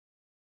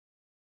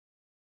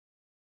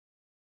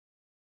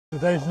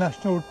Today's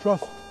National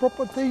Trust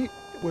property,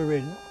 we're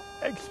in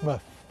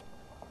Exmouth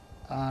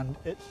and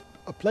it's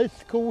a place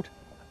called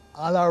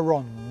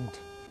Ronde.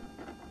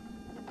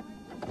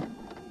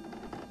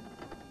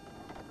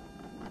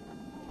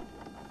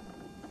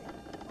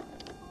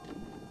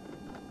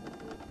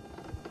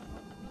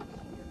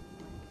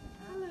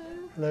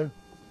 Hello.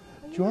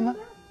 Do you want that?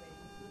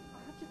 I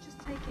have to just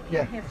take it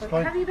Yeah, in here for you.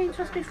 fine. Have you been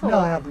to us before? No,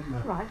 I haven't. No.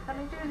 Right, let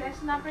me do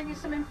this and I'll bring you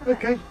some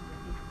information. Okay.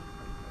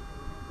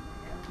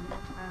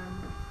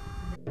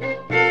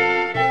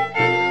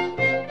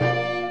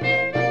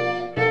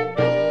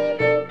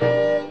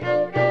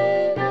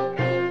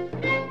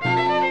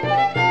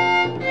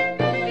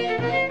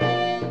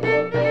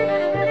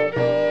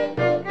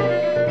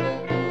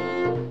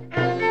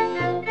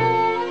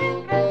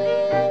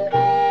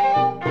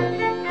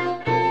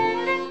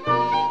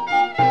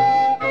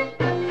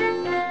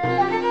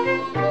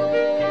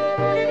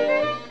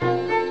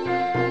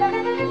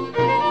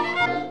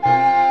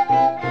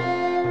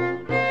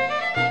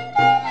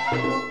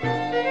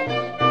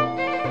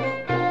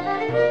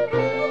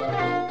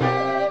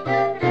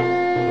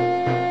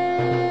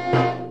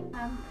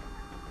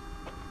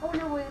 Oh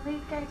no, we'll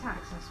need gate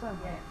access, won't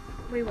we? Yes.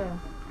 We will.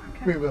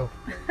 Okay. We will.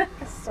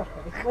 Sorry,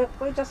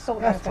 we'll just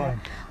sort That's that out.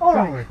 fine. All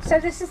Don't right, worry. so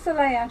this is the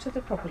layout of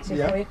the property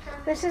Yeah. for you.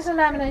 This is a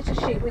laminated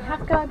sheet. We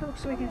have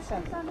guidebooks we can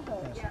send.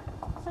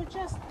 So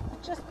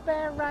just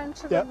bear round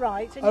to Yeah. the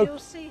right and Oh. you'll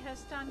see her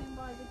standing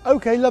by the...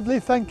 Okay, lovely,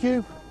 thank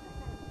you.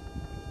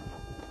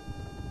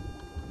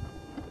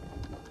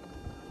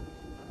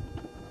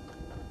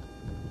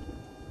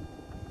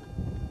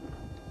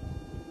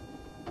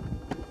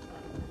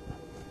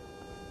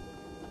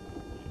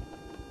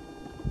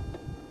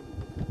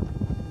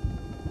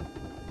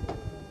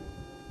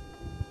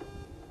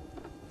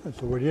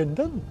 It's already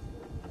undone.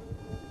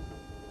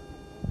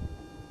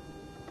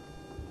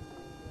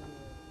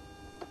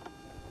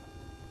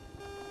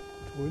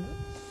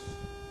 Toilets.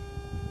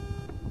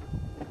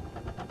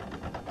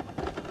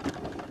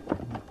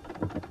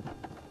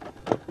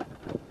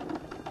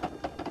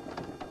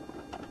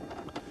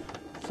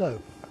 So,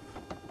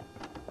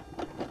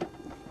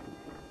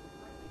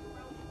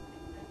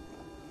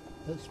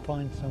 let's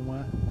find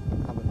somewhere,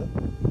 have a look.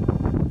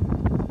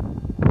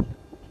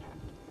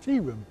 Tea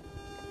room.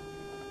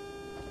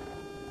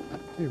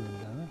 Tea room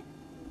down there.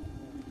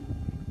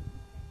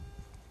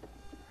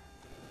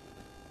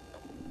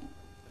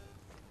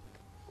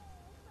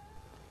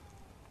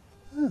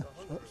 So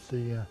that's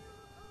the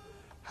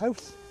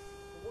house.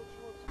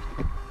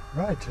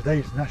 Right,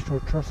 today's National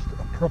Trust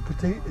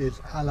property is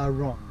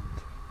Ronde.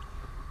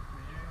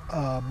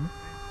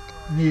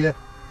 Near,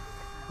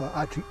 well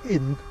actually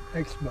in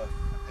Exmouth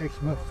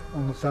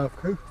on the south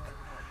coast.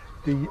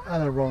 The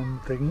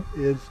Ronde thing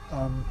is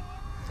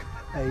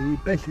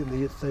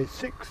basically it's a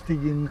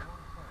 16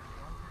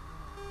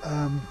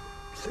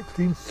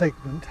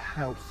 segment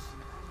house,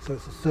 so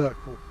it's a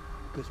circle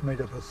that's made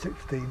up of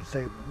 16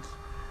 segments.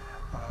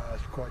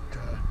 It's quite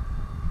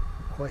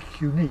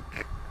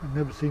unique. I've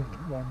never seen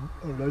one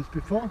of those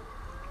before.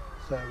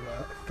 So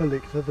fully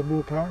accessible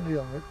apparently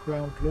on the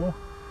ground floor.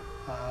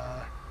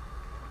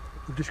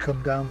 We've just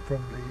come down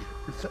from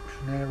the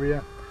reception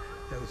area.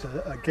 There was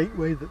a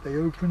gateway that they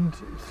opened.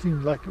 It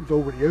seemed like it was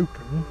already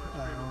open,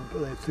 but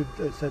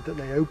they said that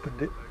they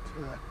opened it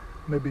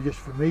maybe just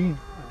for me,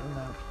 I don't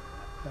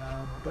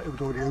know. But it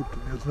was already open,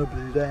 there was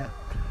nobody there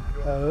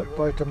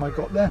by the time I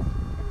got there.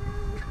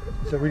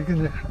 So we're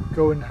going to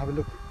go and have a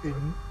look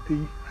in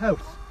the house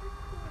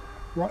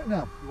right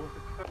now.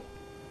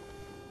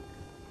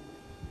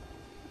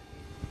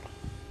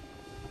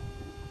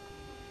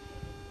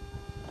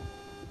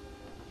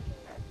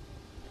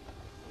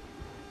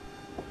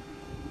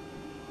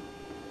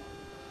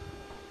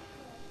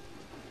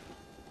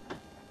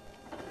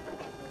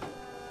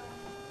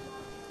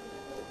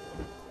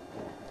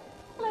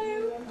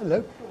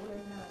 Hello.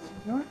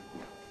 You all right?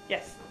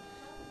 Yes.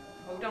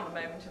 Hold on a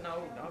moment and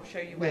I'll show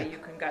you where you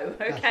can go,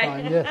 okay? That's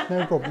fine, yes,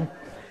 no problem.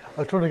 I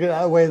was trying to get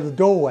out of the way of the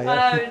doorway. Oh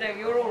Actually. no,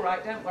 you're all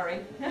right, don't worry.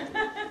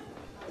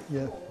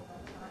 Yeah.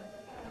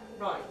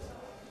 Right.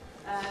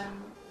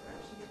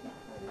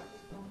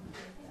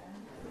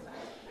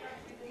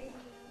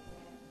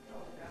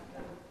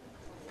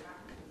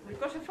 We've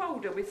got a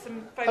folder with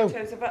some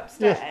photos of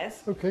upstairs.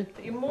 Yes. Okay.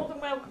 But you're more than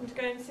welcome to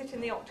go and sit in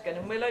the octagon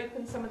and we'll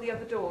open some of the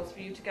other doors for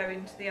you to go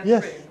into the other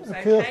Yes. rooms.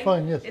 Okay, that's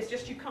fine. Yes. It's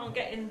just you can't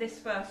get in this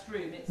first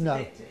room. It's No.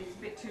 it's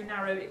a bit too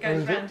narrow. It Oh,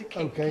 goes is round it? a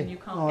kink Okay. and you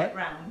can't All get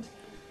right. round.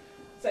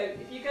 So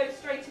if you go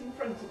straight in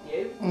front of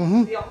you,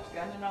 Mhm. the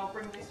octagon, and I'll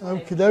bring this one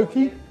in Okie for dokie.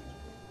 you.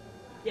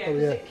 Yeah, Oh,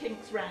 because yeah. it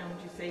kinks round,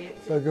 you see.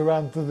 So go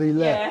round to the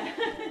left.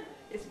 Yeah,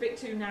 it's a bit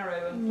too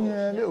narrow, unfortunately.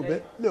 Yeah, a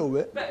little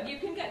bit. But you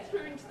can get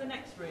through into the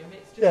next room.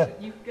 It's just Yeah.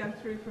 that you can go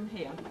through from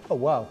here. Oh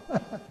wow.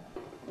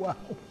 Wow.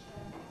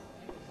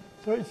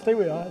 So stay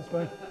where you are, that's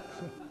fine.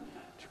 So,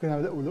 just going to have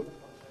a little look.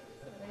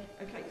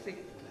 Okay, so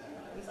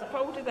there's the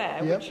folder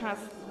there, Yep. which has...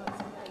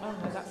 Oh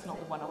no, that's not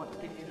the one I want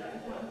to give you.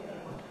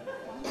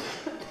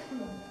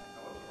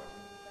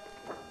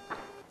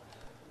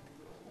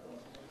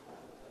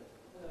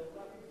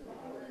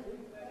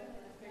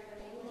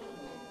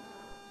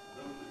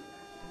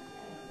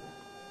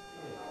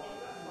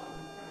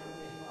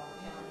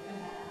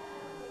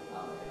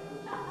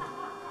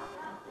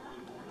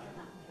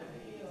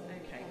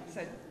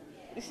 So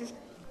this is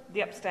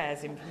the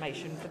upstairs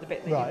information for the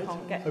bit that Right, you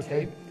can't get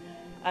okay. to.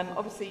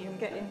 Obviously you can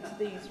get into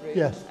these rooms,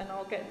 Yes. and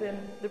I'll get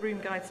the room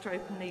guides to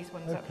open these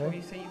ones up Okay. for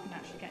you, so you can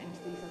actually get into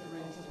these other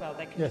rooms as well.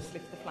 They can Yes. just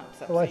lift the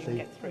flaps up Oh, so I you can see.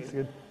 get through. That's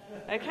good.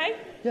 Okay?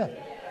 Yeah. Thank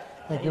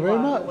There you you very are,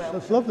 much. you're welcome.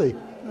 That's lovely.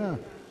 Yeah.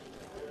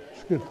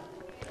 It's good.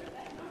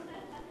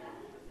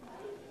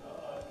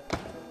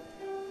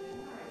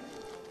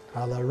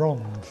 La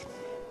Ronde.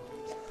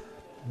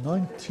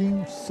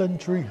 19th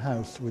century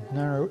house with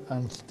narrow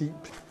and steep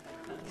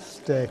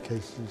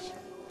staircases.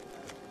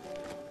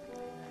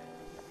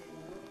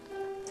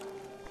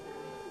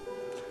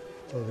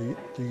 So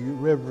the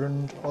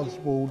Reverend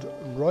Oswald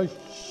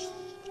Rochelle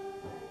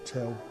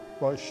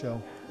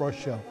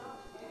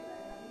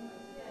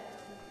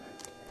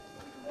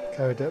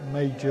carried out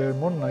major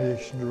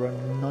modernisation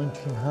around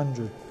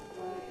 1900.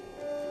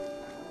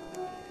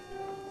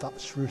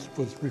 Thatch roof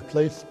was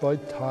replaced by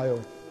tile.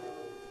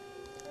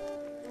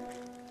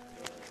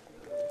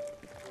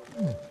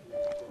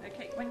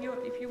 Okay,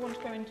 if you want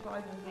to go into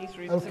either of these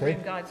rooms, Okay. the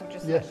room guides will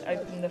just Yes,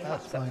 open the that's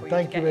flaps up fine. for you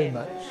Thank to you get very in.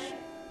 much.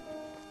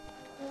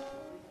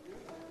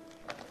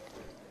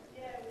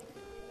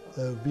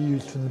 The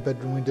views from the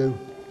bedroom window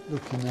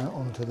looking out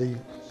onto the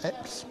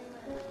X.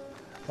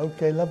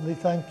 Okay, lovely,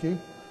 thank you.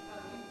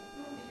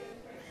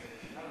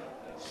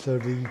 So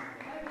the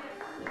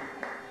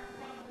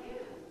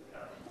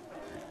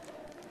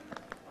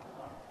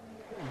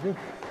good.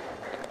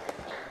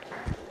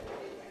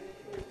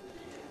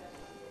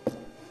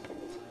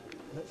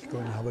 Let's go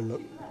and have a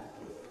look.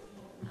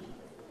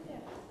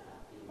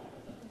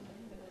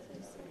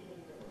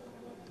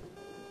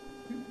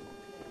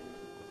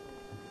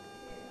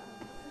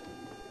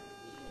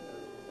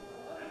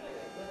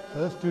 So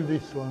let's do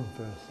this one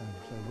first then.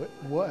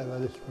 So whatever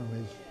this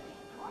room is.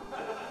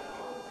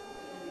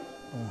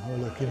 I'll have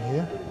a look in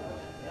here.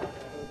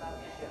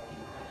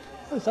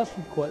 Oh, it's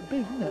actually quite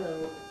big, isn't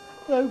it?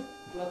 Hello.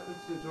 Welcome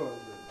to the drawing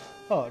room.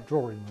 Oh,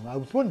 drawing room. I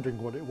was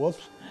wondering what it was.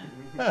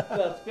 Well,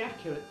 to be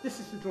accurate, this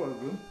is the drawing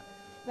room,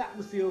 that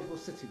was the oval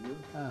sitting room,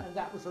 and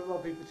that was a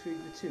lobby between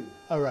the two.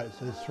 Oh, right,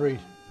 so there's three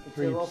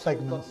They've also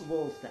segments. got the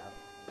walls down.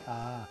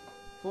 Ah,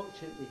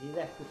 Fortunately, he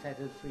left the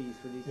feathered frieze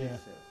when he did Yeah.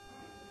 so.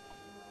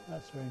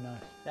 that's very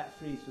nice. That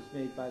frieze was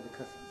made by the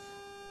cousins,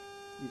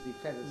 using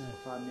feathers Yeah.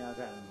 for farmyard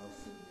animals.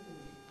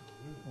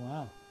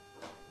 Wow.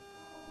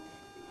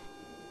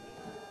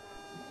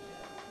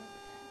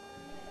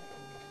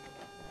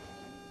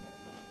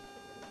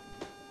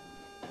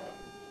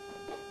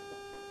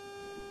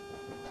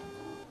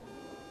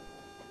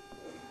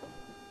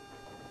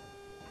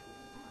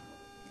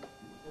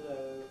 Hello.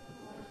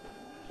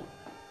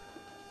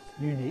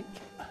 Unique.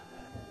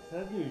 It's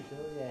unusual,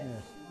 yes.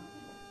 Yes.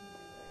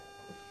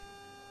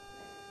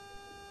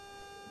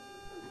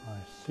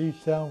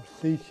 Nice.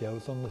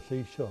 Seashells on the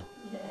seashore.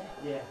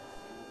 Yeah.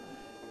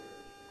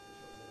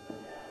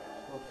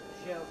 Well,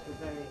 the shells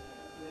were very...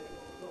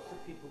 Lots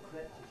of people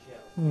collected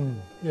shells.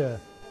 Yeah.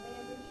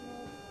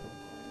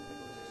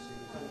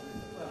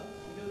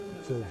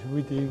 So should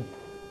we do...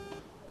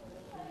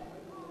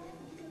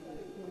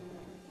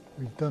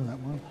 We've done that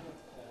one.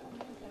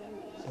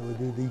 So we'll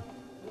do the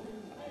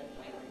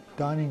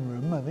dining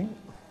room, I think.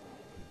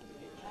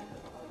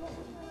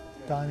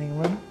 Dining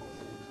room.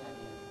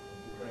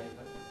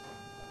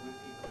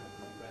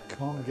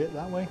 Can't get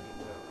that way.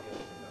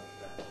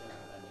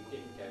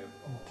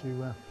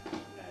 Into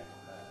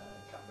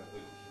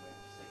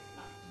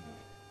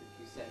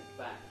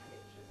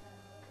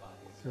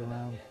go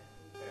around.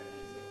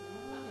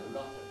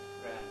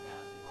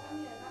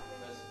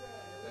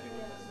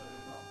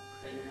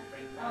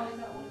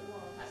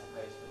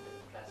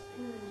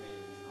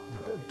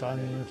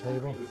 Dining room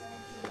table.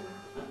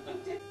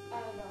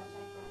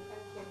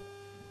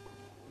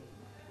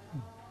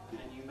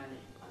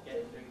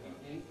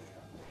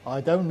 I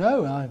don't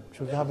know. I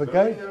should have a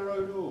go.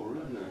 Narrow door,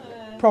 isn't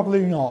it?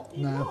 Probably not.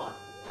 No.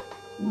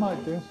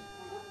 Might do.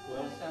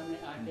 Well, I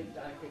can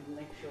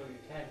make sure you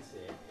can see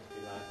it, if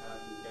you like. I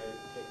can go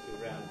take you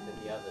round to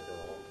the other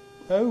door.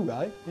 Oh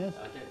right. Yes. I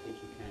don't think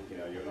you can do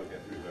Yeah, it. you'll not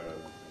get through there.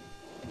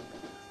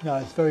 No,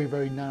 it's very,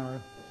 very narrow.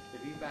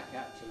 If you back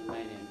out to the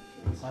main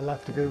entrance, I'll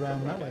have to go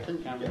round that way. come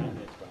round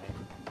this way.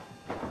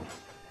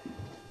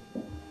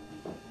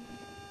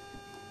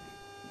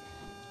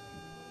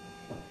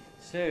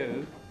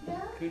 So,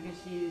 could you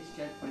see this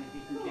gentleman if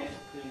you can get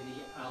through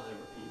the other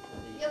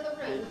room? The other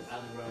room,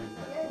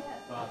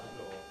 by the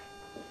door.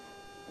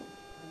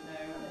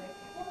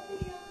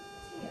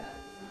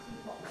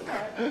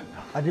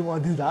 I didn't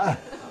want to do that.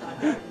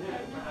 Do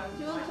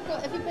you want to go?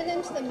 Have you been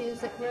into the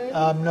music room?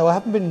 No, I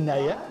haven't been in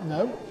there yet.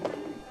 No.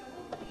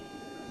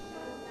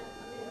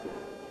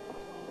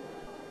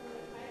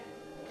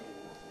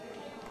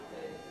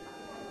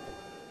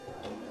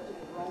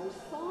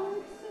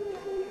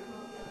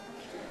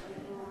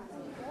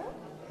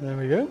 There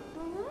we go.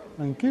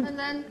 Thank you. And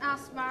then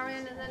ask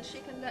Marion, and then she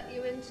can let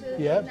you into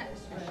Yeah. the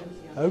next room.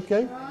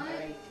 Okay.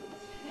 Right?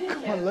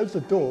 Come on, loads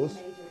of doors.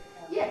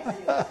 Yes, there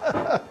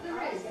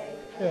is.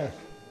 Yeah.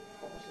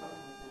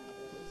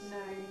 No,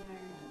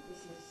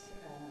 this is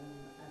an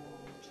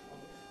old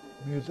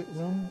music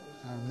room,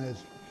 and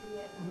there's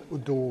a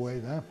doorway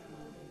there.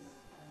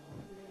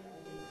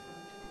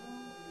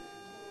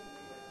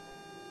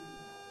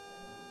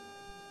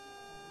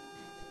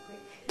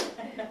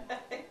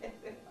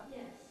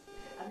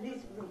 And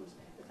these rooms,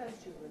 the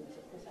first two rooms,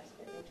 of course, I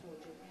expect they told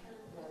you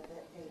were the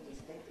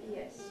ladies' bed.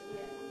 Yes,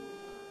 yeah.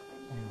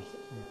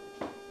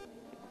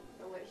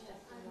 For which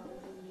just a lot of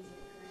the music.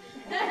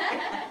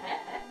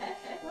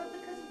 Well,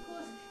 because of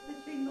course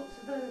there's been lots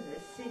of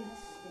owners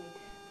since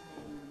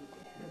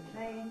the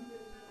playing,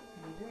 and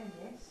we're doing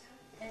this.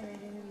 And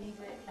we're doing the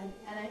music. And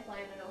I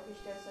play in an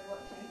orchestra, so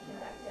watching a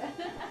conductor.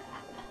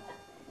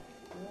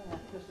 Yeah,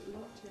 there's a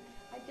lot to.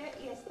 I don't.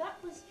 Yes, that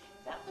was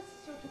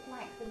sort of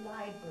like the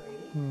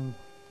library, and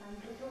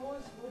the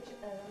doors would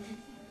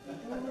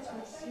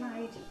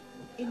slide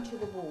into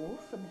the wall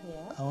from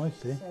here. Oh, I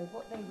see. So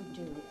what they would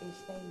do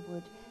is they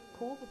would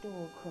pull the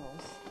door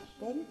across,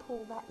 then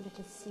pull that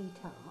little seat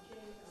up,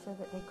 so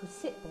that they could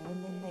sit there,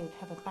 and then they would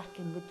have a back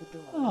in with the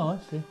door. Oh, I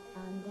see.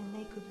 And then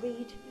they could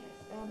read,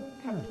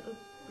 have a little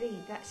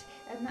read. That's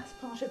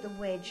part of the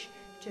wedge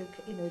to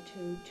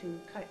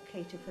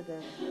cater for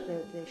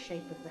the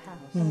shape of the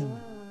house.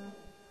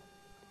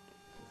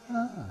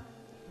 Ah.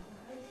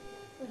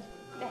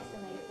 That's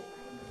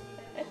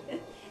amazing.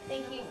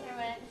 Thank you so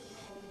much.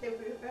 They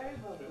were very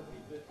welcome.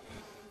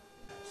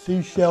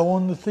 Seashell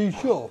on the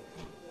seashore.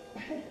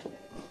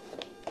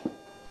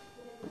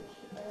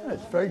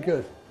 That's very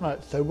good.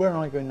 Right, so where am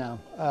I going now?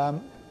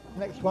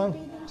 Next one.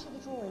 Been into the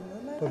drawing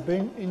room. I've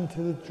been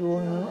into the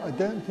drawing room. I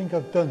don't think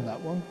I've done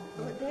that one.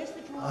 There's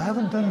the drawing I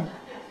haven't done.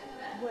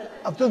 Well,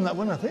 I've done that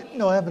one, I think.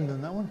 No, I haven't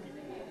done that one.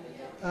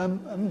 I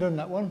haven't done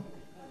that one.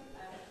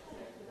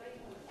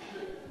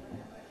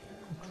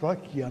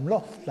 Crikey, I'm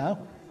lost now.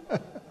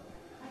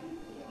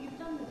 you've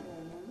done the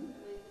drawing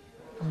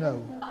room.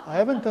 No, I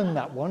haven't done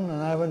that one,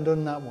 and I haven't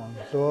done that one.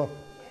 So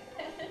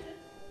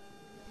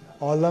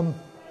I'll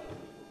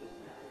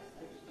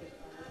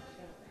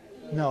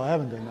No, I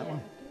haven't done that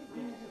one.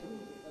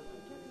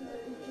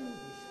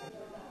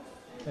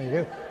 There you go.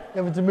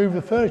 You're having to move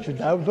the furniture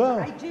now as well.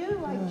 I do.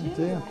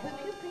 Dear. I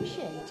hope you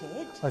appreciate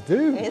it. I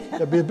do.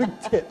 There'll be a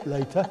big tip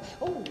later.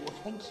 Oh,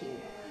 thank you.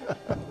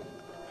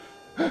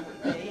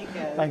 There you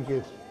go. Thank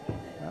you.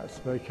 That's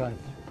very kind.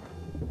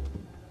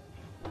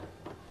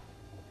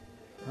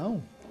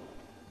 Oh.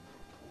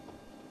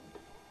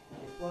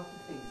 One of the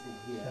things in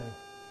here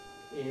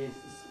is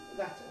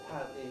that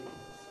apparently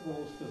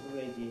small sort of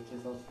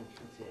radiators also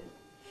put in.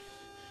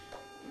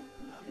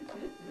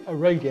 A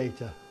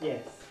radiator.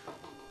 Yes.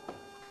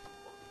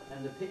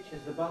 And the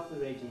pictures above the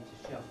radiator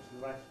shelf to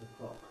the right of the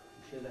clock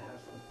show the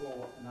house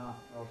before and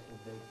after all of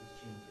those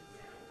changes.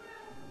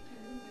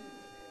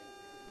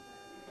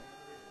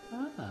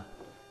 Ah.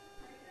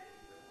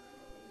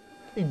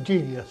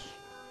 Ingenious.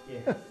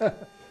 Yes.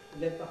 And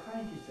then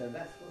behind you, sir,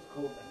 that's what's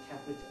called a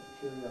cabinet of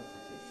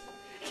curiosities.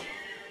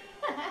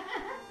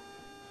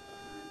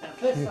 At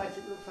first sight,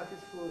 it looks like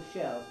it's full of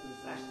shells, but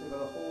it's actually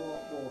got a whole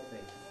lot more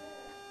things.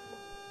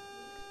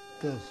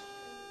 Does.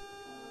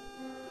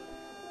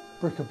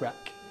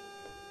 Bric-a-brac.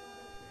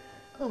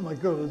 Oh my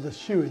God, there's a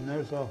shoe in there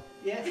as well.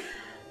 Yes.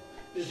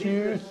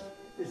 Shoes.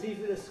 There's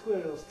even a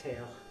squirrel's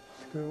tail.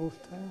 Squirrel's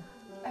tail.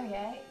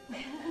 Okay. You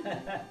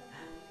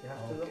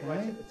have to look right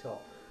at the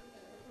top.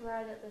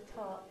 Right at the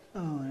top.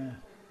 Oh yeah.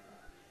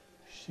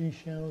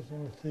 Seashells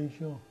on the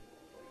seashore.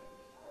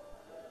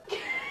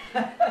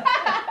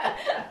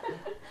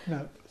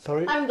 No,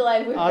 sorry. I'm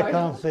glad we've I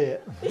can't see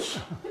it.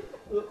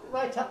 Look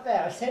right up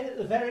there. I said at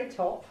the very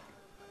top.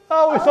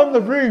 Oh, it's on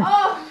the roof.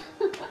 Oh!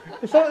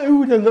 It's on. Who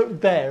would have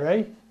looked there,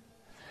 eh?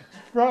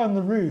 It's right on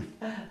the roof.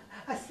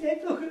 I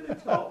said look at the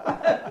top. I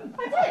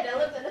did. I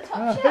looked at the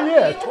top shelf. Yeah, Are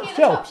you looking top at the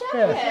shelf. top shelf?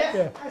 Yeah, Yes.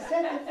 yeah. I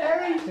said the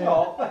very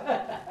top.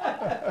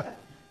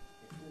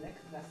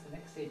 That's the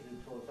next stage of the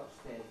tour.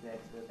 Upstairs there to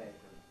the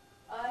bedroom.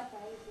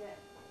 Okay, yeah.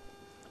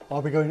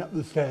 I'll be going up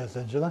the stairs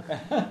then, shall I?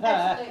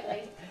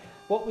 Absolutely.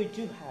 What we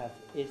do have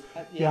is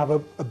at the You end,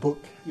 have a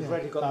book. You've yeah.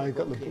 already got I've the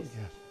got the book, book, yes.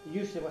 yes.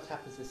 Usually what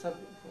happens is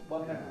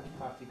one member of the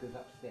party goes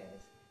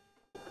upstairs.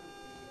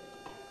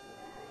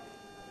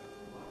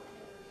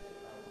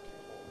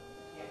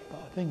 But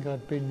I think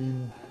I've been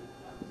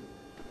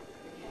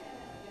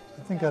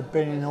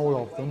in all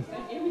of them.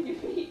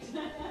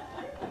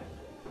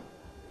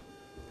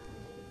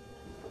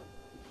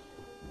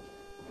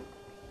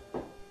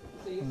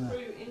 So you're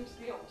through into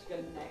the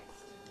octagon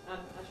next.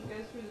 As you go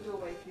through the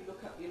doorway, if you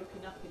look up, you're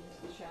looking up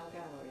into the shell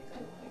gallery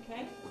then,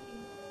 okay?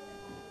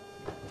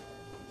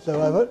 So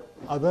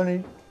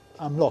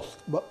I'm lost,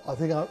 but I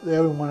think the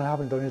only one I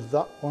haven't done is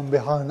that one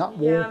behind that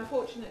wall. Yeah,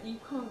 unfortunately you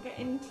can't get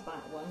into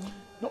that one.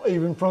 Not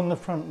even from the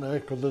front there,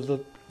 because there's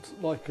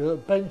like a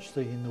bench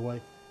thing in the way.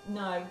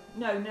 No,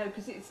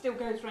 because it still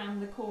goes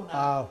round the corner.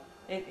 Oh.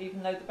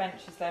 Even though the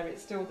bench is there,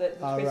 it's still the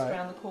twist right.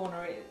 around the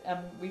corner.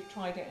 We've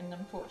tried it, and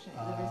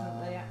unfortunately there isn't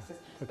the access.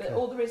 Okay. But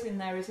all there is in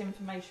there is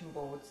information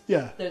boards.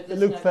 Yeah, it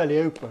looked fairly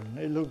open.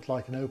 It looked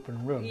like an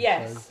open room.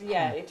 Yes, so,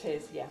 yeah, it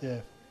is. Yeah. Yeah.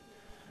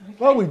 Okay.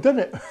 Well, we've done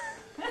it.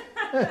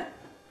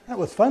 That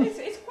was fun.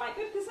 It's quite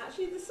good because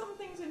actually there's some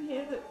things in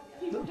here that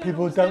people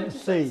people always don't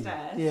notice see.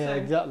 upstairs, Yeah, so-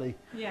 exactly.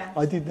 Yeah.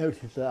 I did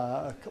notice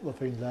a couple of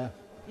things there.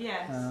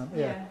 Yes. Yeah.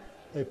 Yeah.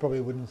 They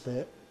probably wouldn't see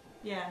it.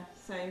 Yeah.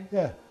 So.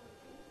 Yeah.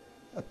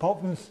 Apart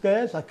from the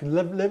stairs, I can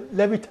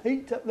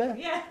levitate up there.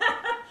 Yeah.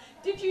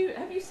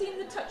 Have you seen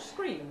the touch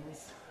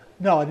screens?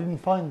 No, I didn't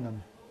find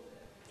them.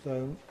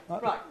 So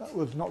that, Right. that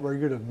was not very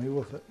good of me,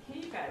 was it?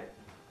 Here you go.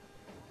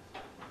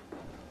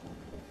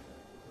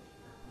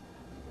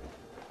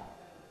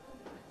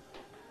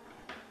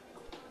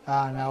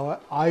 Now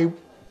I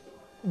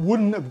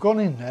wouldn't have gone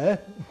in there.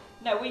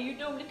 No, well, you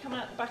normally come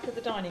out the back of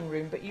the dining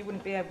room, but you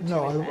wouldn't be able to.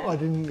 No, in there. I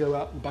didn't go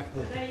out the back of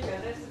the... There you go,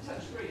 there's the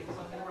touch screens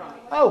on the right.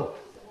 Oh!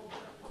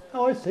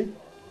 Oh, I see.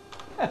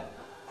 So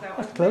That's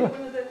I've clever. made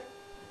one of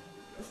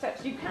the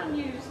steps. You can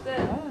use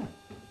the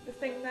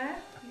thing there.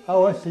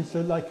 Oh, I see.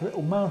 So like a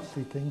little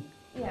mousey thing.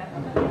 Yeah,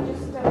 let me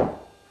just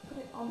put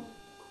it on.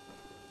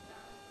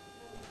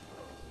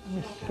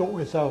 Let me sort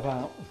myself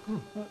out.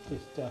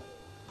 Just, There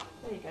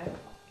you go.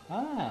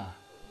 ah.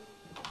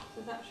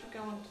 So that should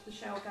go onto the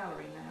shell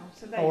gallery now.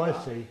 So there Oh, you I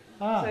are. see.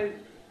 Ah. So I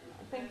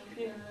think if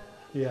you...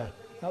 Yeah,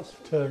 that's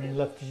turning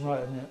left and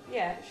right, isn't it?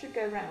 Yeah, it should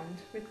go round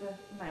with the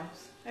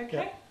mouse.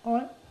 Okay? Yeah. All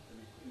right.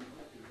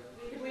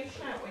 Give me a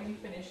shout when you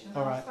finish and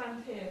All I'll right.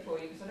 stand here for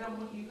you because I don't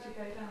want you to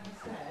go down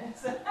the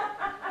stairs.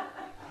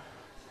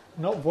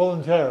 Not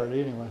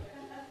voluntarily, anyway.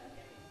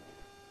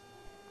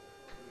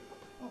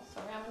 Oh,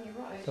 sorry, I'm on your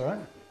right. It's all right.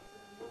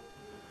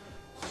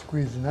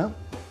 Squeezing out,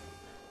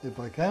 if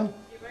I can.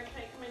 You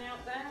okay coming out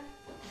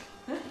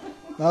there?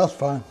 That's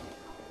fine.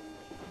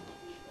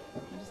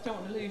 I just don't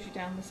want to lose you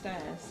down the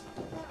stairs.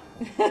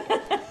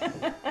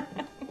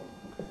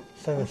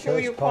 So I'm sure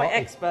you're quite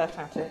expert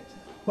at it.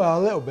 Well,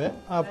 a little bit.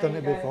 I've There done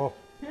it you go. before.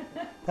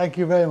 Thank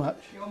you very much.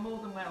 You're more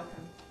than welcome.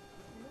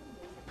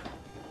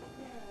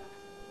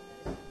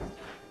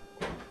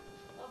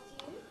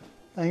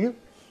 Thank you.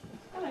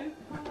 Hello.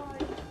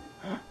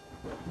 Hi.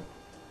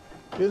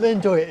 You'll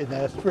enjoy it in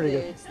there. It's pretty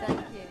good. Thank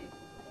you.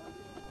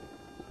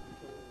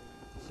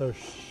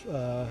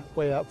 So,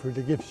 way out through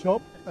the gift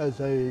shop as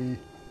a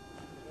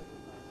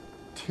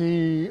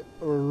tea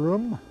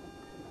room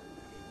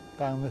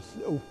down this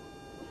little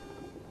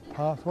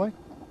pathway.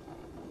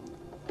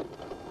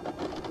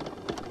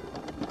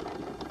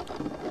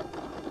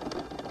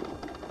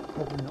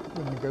 Probably not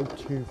going to go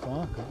too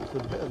far because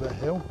it's a bit of a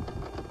hill.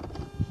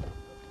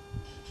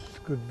 It's a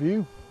good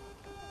view.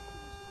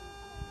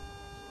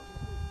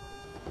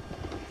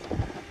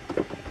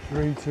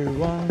 3, 2,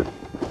 1.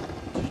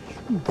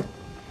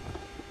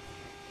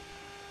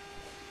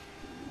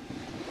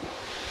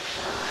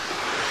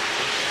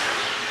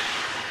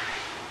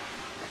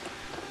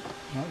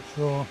 Not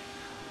sure.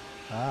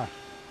 Ah.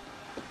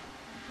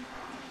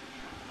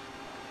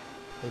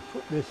 They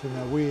put this in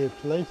a weird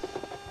place.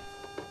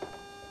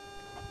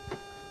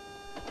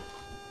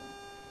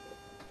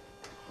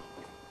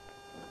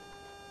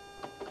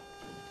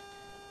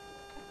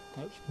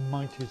 That's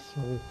mighty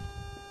small.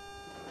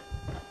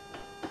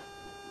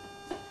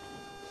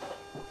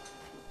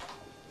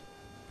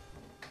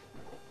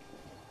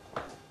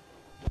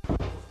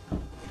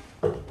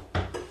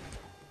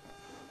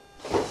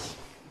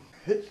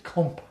 It's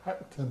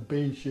compact and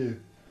bijou.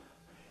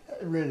 It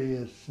really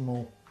is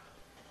small.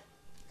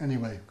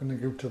 Anyway, I'm going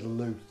to go to the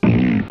loo.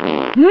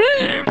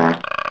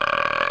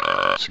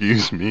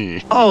 Excuse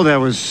me. Oh, that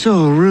was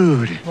so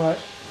rude. Right.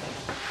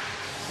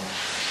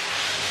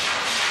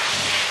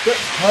 Grip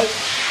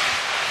tight.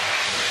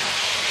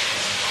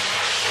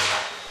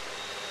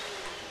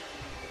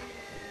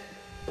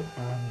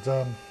 And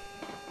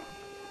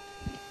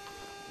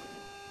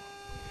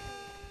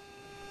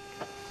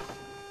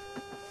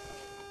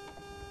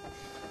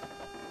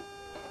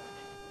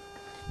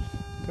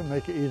don't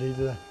make it easy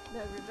to...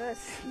 No,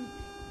 reverse.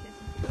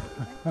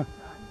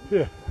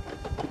 Yeah.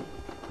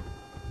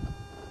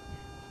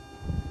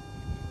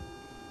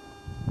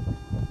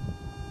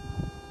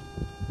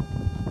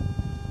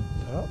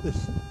 So up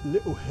this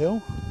little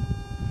hill,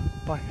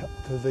 back up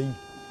to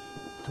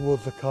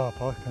towards the car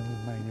park and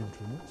the main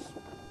entrance.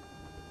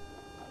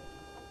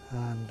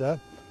 And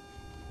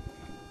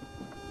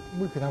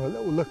we can have a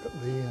little look at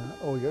the,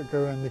 oh, you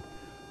go around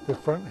the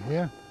front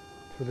here,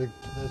 to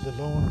there's a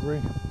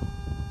laundry.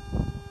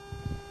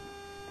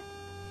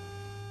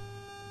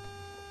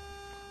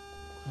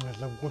 And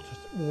there's a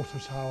water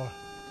tower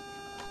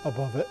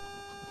above it.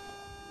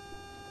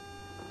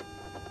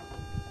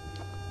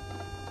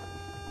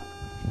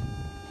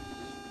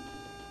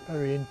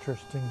 Very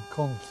interesting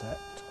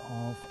concept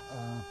of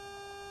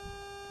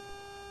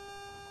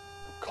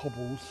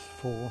cobbles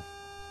for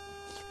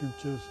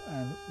scooters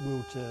and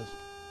wheelchairs.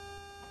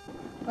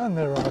 And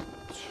there are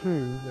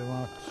two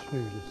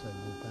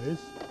disabled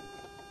bays.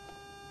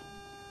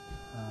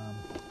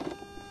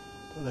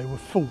 But they were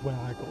full when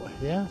I got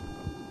here.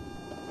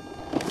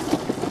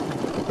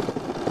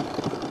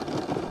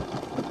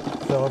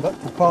 So I've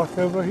had to park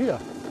over here.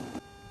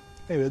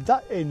 Anyway,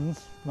 that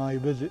ends my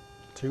visit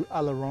to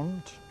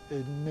Ronde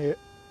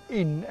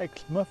in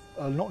Exmouth.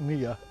 Not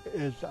near, it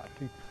is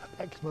actually,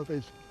 Exmouth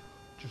is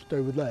just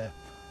over there.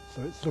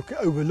 So it's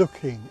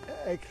overlooking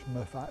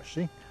Exmouth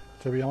actually.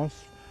 to be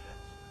honest.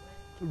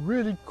 It's a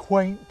really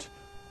quaint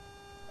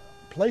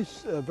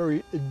place, a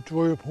very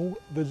enjoyable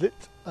visit,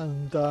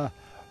 and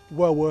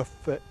well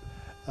worth it.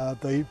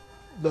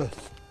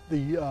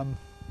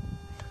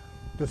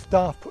 The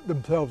staff put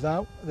themselves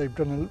out. They've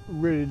done a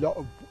really lot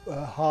of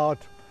hard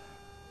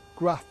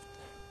graft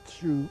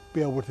to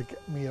be able to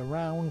get me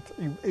around,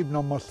 even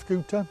on my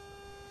scooter.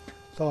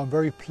 So I'm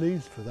very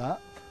pleased for that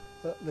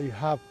they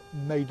have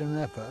made an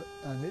effort,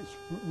 and it's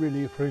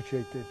really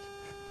appreciated.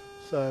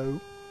 So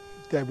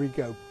there we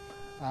go.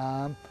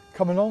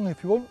 Come along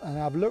if you want and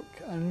have a look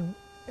and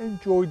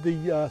enjoy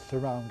the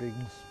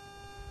surroundings.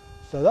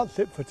 So that's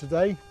it for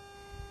today.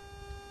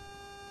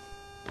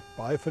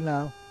 Bye for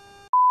now.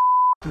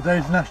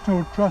 Today's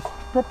National Trust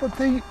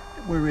property,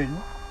 we're in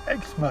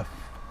Exmouth,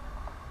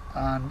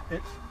 and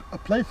it's a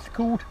place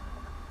called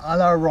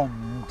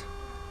Ronde.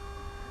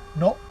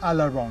 Not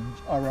Ronde,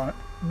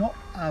 not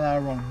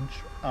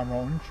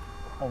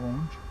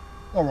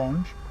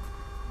orange.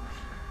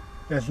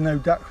 There's no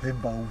duck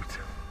involved,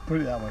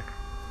 put it that way.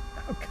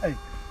 Okay,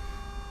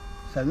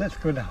 so let's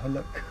go and have a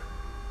look.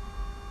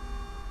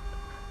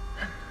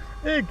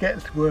 It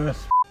gets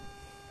worse.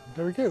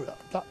 There we go,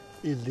 that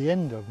is the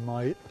end of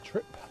my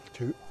trip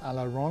to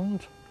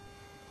Ronde,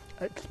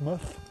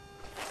 Exmouth.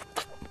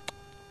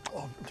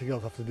 Oh, I think I'll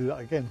have to do that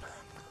again.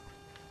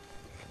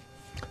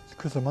 It's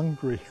because I'm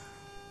hungry.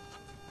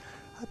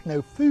 I had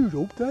no food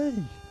all day.